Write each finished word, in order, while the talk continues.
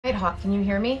Hawk, can you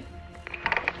hear me?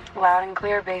 Loud and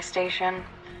clear, base station.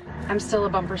 I'm still a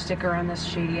bumper sticker on this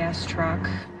shady-ass truck.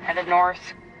 Headed north.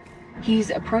 He's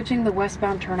approaching the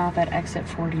westbound turnoff at exit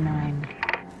 49.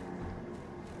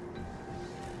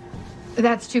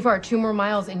 That's too far. 2 more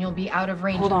miles and you'll be out of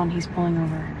range. Hold on, he's pulling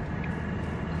over.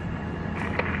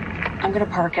 I'm gonna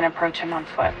park and approach him on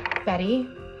foot. Betty,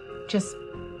 just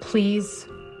please,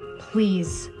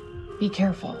 please be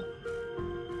careful.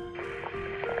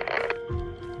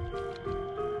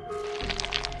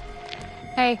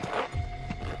 Hey.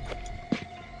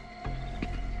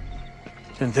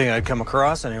 Didn't think I'd come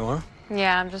across anyone.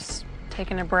 Yeah, I'm just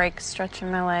taking a break,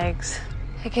 stretching my legs.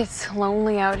 It gets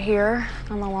lonely out here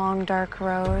on the long, dark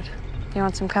road. You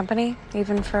want some company,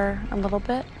 even for a little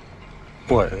bit?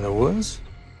 What, in the woods?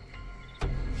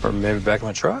 Or maybe back in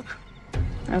my truck?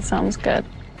 That sounds good.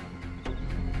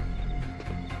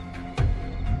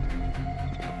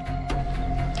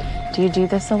 Do you do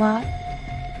this a lot?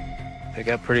 Pick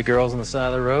up pretty girls on the side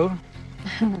of the road?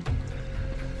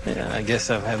 Yeah, I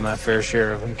guess I've had my fair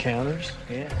share of encounters,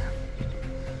 yeah.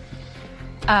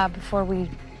 Before we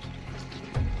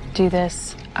do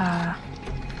this, I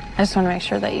just want to make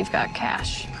sure that you've got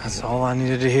cash. That's all I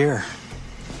needed to hear.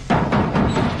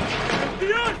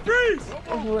 FBI, freeze!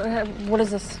 What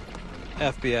is this?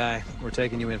 FBI, we're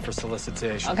taking you in for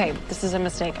solicitation. Okay, this is a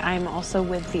mistake. I'm also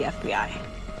with the FBI.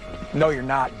 No, you're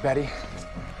not, Betty.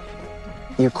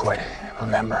 You quit,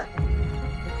 remember?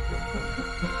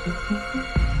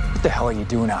 What the hell are you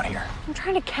doing out here? I'm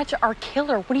trying to catch our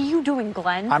killer. What are you doing,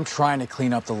 Glenn? I'm trying to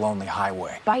clean up the lonely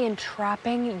highway. By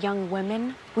entrapping young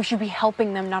women, we should be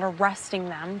helping them, not arresting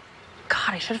them.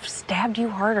 God, I should have stabbed you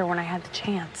harder when I had the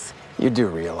chance. You do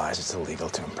realize it's illegal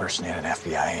to impersonate an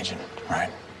FBI agent, right?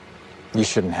 You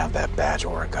shouldn't have that badge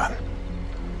or a gun.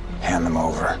 Hand them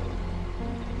over.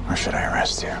 Or should I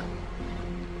arrest you?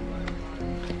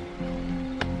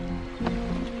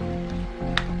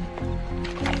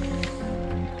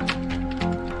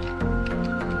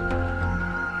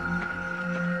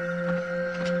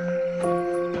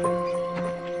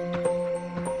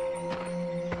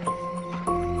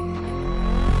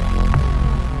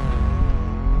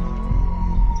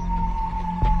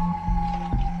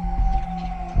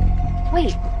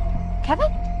 Wait,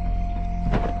 Kevin?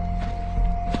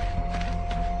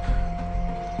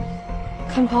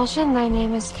 Compulsion, my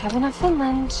name is Kevin of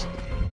Finland.